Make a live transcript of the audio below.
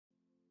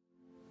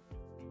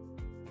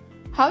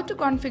How to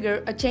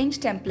configure a change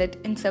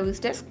template in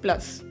ServiceDesk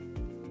Plus.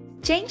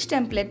 Change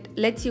template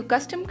lets you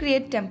custom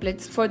create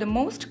templates for the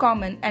most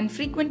common and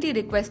frequently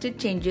requested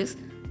changes,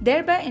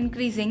 thereby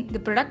increasing the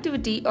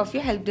productivity of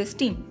your helpdesk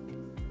team.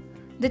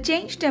 The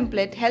change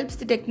template helps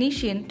the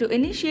technician to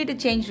initiate a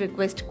change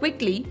request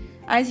quickly,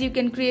 as you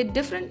can create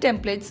different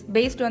templates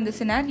based on the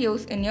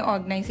scenarios in your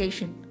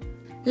organization.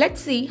 Let's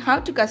see how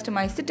to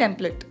customize the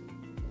template.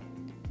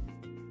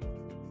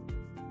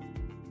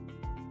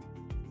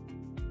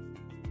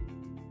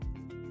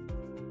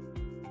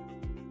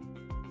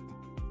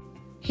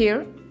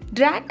 Here,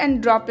 drag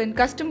and drop in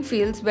custom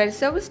fields where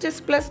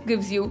ServiceDesk Plus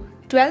gives you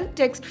 12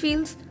 text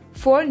fields,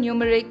 4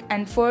 numeric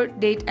and 4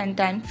 date and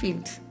time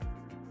fields.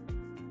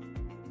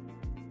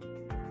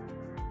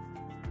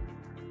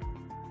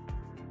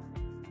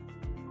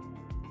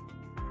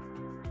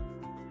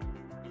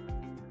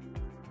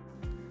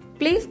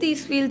 Place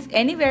these fields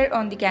anywhere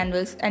on the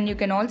canvas, and you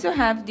can also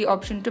have the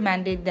option to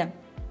mandate them.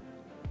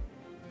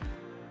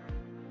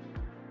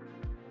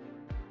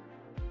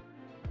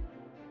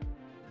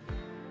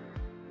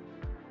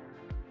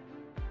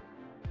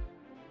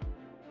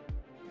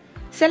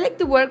 Select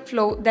the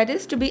workflow that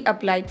is to be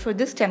applied for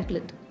this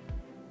template.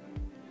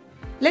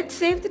 Let's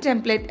save the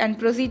template and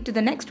proceed to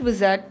the next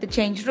wizard, the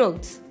Change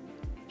Roles.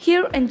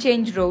 Here in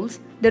Change Roles,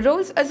 the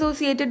roles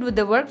associated with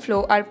the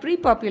workflow are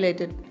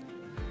pre-populated.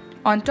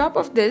 On top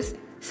of this,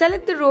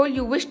 select the role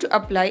you wish to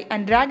apply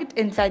and drag it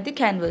inside the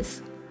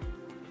canvas.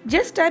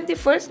 Just type the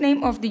first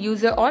name of the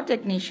user or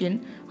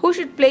technician who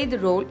should play the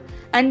role,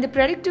 and the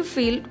predictive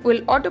field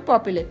will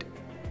auto-populate.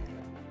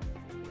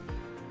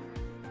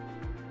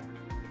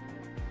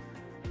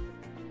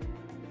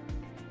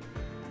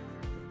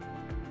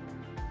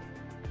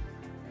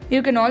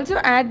 You can also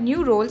add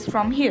new roles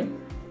from here.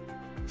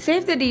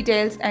 Save the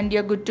details and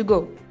you're good to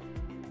go.